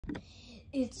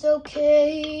It's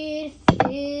okay to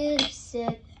feel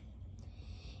upset.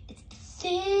 It's the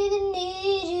thing I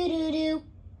need you to do.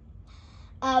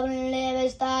 I will never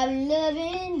stop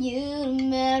loving you no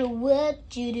matter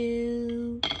what you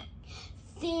do.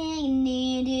 The thing I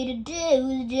need you to do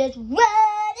is just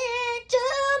run into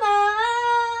my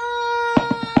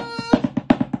arms.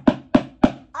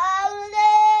 I will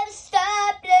never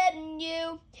stop loving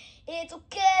you. It's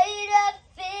okay to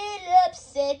feel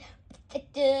upset, but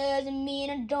that doesn't mean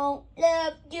I don't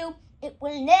love you. It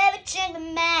will never change my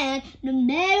mind, no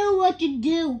matter what you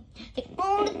do. The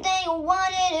only thing I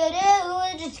wanted to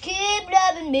do is just keep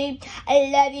loving me.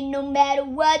 I love you no matter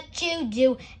what you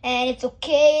do. And it's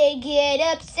okay to get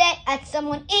upset at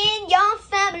someone in your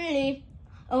family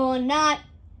or not.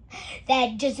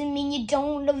 That doesn't mean you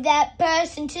don't love that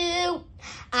person too.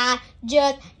 I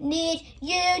just need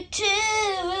you to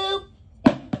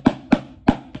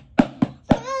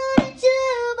run into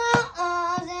my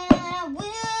arms and I will.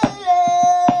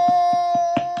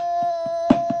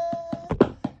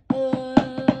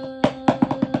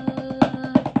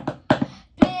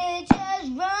 Please just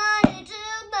run into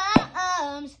my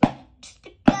arms, just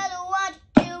because I want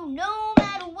you to, no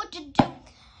matter what you do.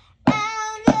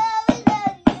 I'll never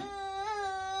let you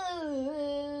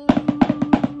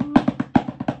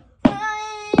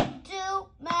run into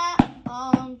my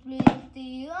arms. Please,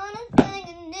 the only thing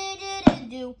I need you to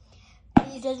do.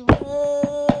 Please just run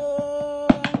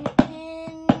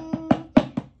into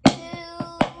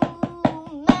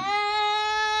my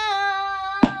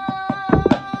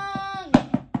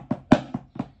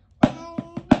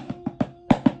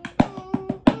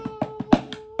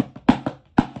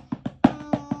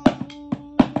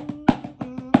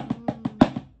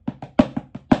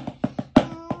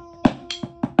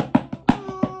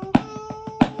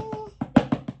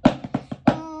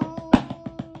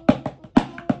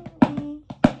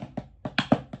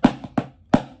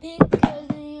because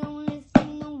the only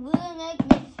thing that will make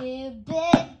me feel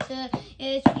better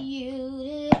is for you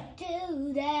to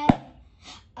do that.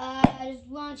 I just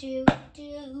want you to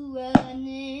run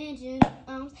into my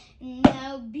arms and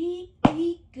that'll be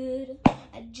good.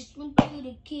 I just want you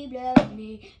to keep loving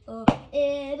me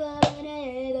forever and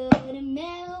ever. No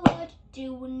matter what you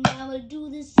do, and I will do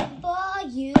the same for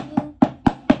you.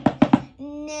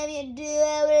 And if you do,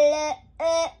 I will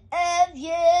love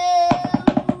you.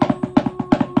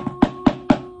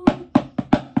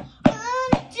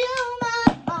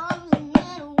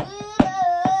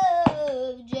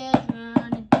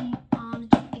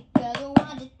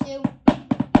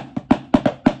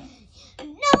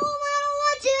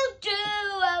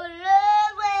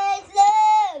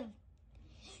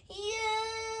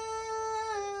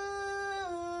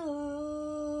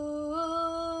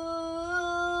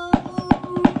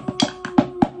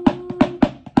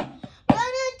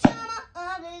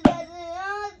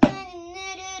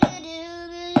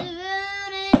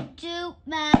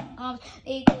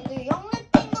 Because the only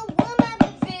thing that will make me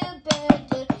feel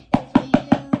better is for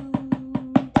you.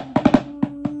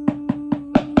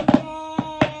 Yeah.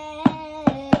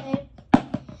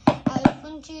 I just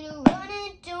want you to run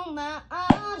into my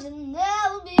arms and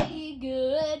that'll be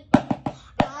good.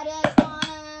 I just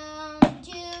want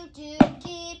you to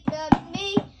keep loving me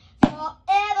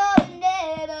forever and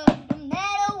ever, no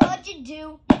matter what you do.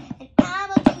 And I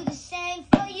will do the same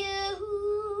for you.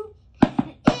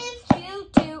 And if you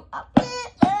do,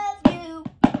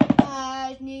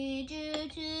 I need you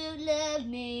to love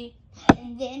me,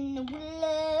 and then I will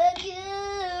love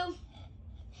you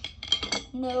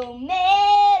no matter